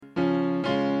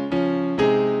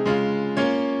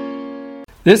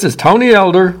This is Tony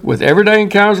Elder with Everyday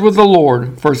Encounters with the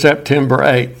Lord for September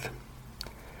 8th.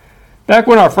 Back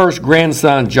when our first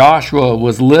grandson Joshua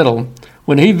was little,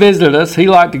 when he visited us, he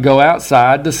liked to go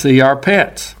outside to see our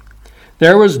pets.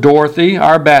 There was Dorothy,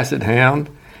 our basset hound,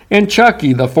 and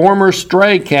Chucky, the former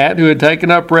stray cat who had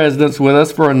taken up residence with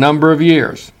us for a number of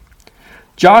years.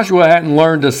 Joshua hadn't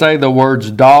learned to say the words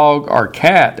dog or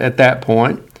cat at that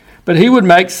point, but he would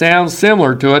make sounds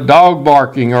similar to a dog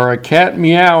barking or a cat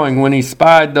meowing when he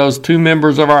spied those two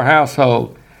members of our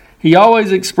household. He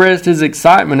always expressed his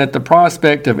excitement at the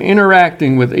prospect of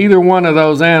interacting with either one of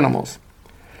those animals.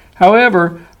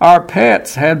 However, our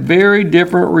pets had very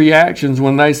different reactions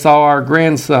when they saw our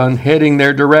grandson heading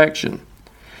their direction.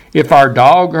 If our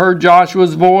dog heard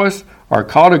Joshua's voice or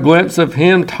caught a glimpse of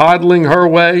him toddling her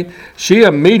way, she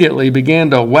immediately began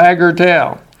to wag her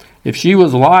tail. If she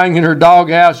was lying in her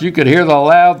doghouse, you could hear the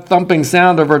loud thumping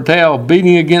sound of her tail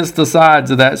beating against the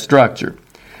sides of that structure.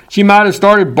 She might have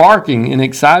started barking in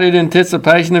excited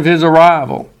anticipation of his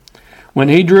arrival. When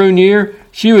he drew near,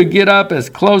 she would get up as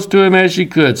close to him as she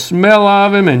could, smell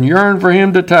of him, and yearn for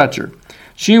him to touch her.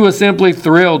 She was simply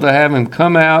thrilled to have him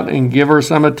come out and give her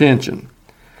some attention.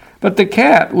 But the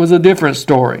cat was a different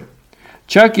story.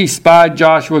 Chucky spied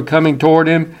Joshua coming toward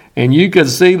him, and you could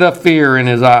see the fear in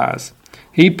his eyes.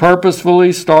 He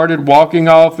purposefully started walking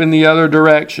off in the other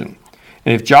direction.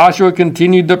 And if Joshua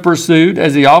continued the pursuit,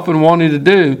 as he often wanted to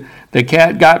do, the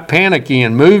cat got panicky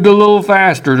and moved a little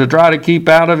faster to try to keep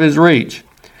out of his reach.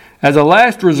 As a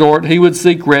last resort, he would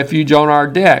seek refuge on our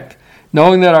deck,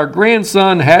 knowing that our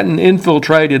grandson hadn't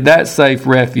infiltrated that safe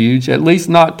refuge, at least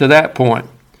not to that point.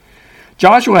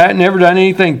 Joshua hadn't ever done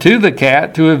anything to the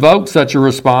cat to evoke such a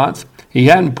response. He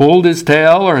hadn't pulled his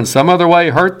tail or in some other way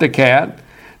hurt the cat.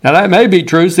 Now, that may be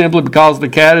true simply because the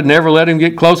cat had never let him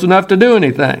get close enough to do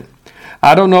anything.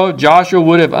 I don't know if Joshua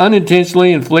would have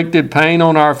unintentionally inflicted pain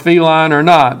on our feline or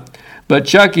not, but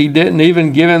Chucky didn't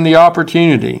even give him the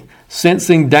opportunity,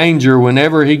 sensing danger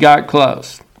whenever he got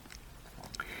close.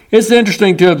 It's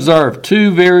interesting to observe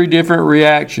two very different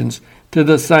reactions to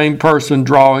the same person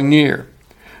drawing near.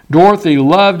 Dorothy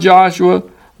loved Joshua,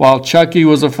 while Chucky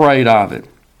was afraid of it.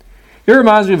 It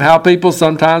reminds me of how people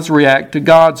sometimes react to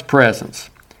God's presence.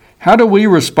 How do we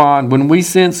respond when we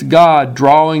sense God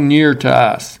drawing near to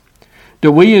us?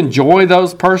 Do we enjoy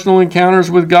those personal encounters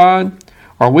with God?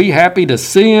 Are we happy to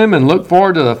see Him and look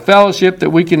forward to the fellowship that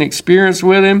we can experience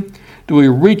with Him? Do we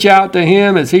reach out to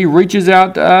Him as He reaches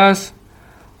out to us?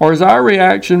 Or is our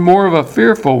reaction more of a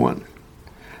fearful one?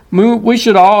 We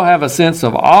should all have a sense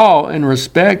of awe and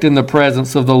respect in the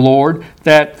presence of the Lord,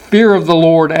 that fear of the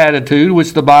Lord attitude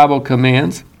which the Bible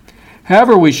commends.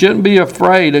 However, we shouldn't be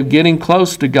afraid of getting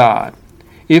close to God.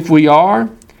 If we are,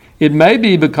 it may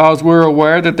be because we're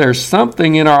aware that there's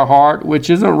something in our heart which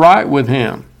isn't right with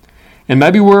Him. And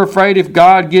maybe we're afraid if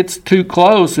God gets too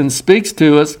close and speaks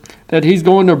to us that He's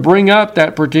going to bring up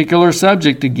that particular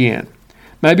subject again.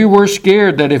 Maybe we're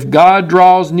scared that if God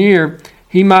draws near,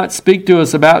 He might speak to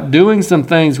us about doing some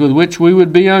things with which we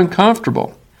would be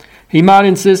uncomfortable. He might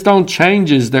insist on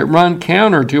changes that run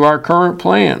counter to our current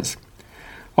plans.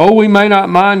 Oh, we may not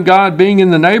mind God being in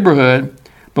the neighborhood,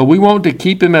 but we want to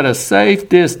keep Him at a safe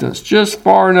distance, just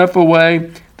far enough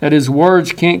away that His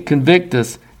words can't convict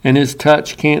us and His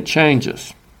touch can't change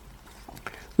us.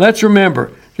 Let's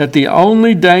remember that the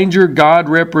only danger God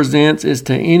represents is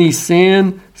to any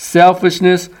sin,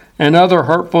 selfishness, and other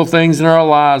hurtful things in our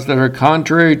lives that are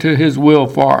contrary to His will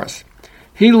for us.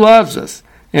 He loves us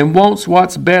and wants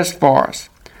what's best for us.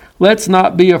 Let's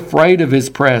not be afraid of His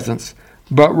presence,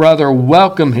 but rather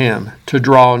welcome Him to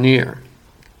draw near.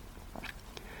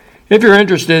 If you're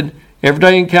interested,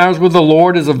 Everyday Encounters with the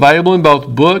Lord is available in both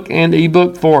book and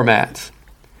ebook formats.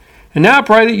 And now I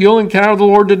pray that you'll encounter the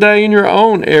Lord today in your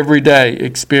own everyday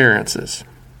experiences.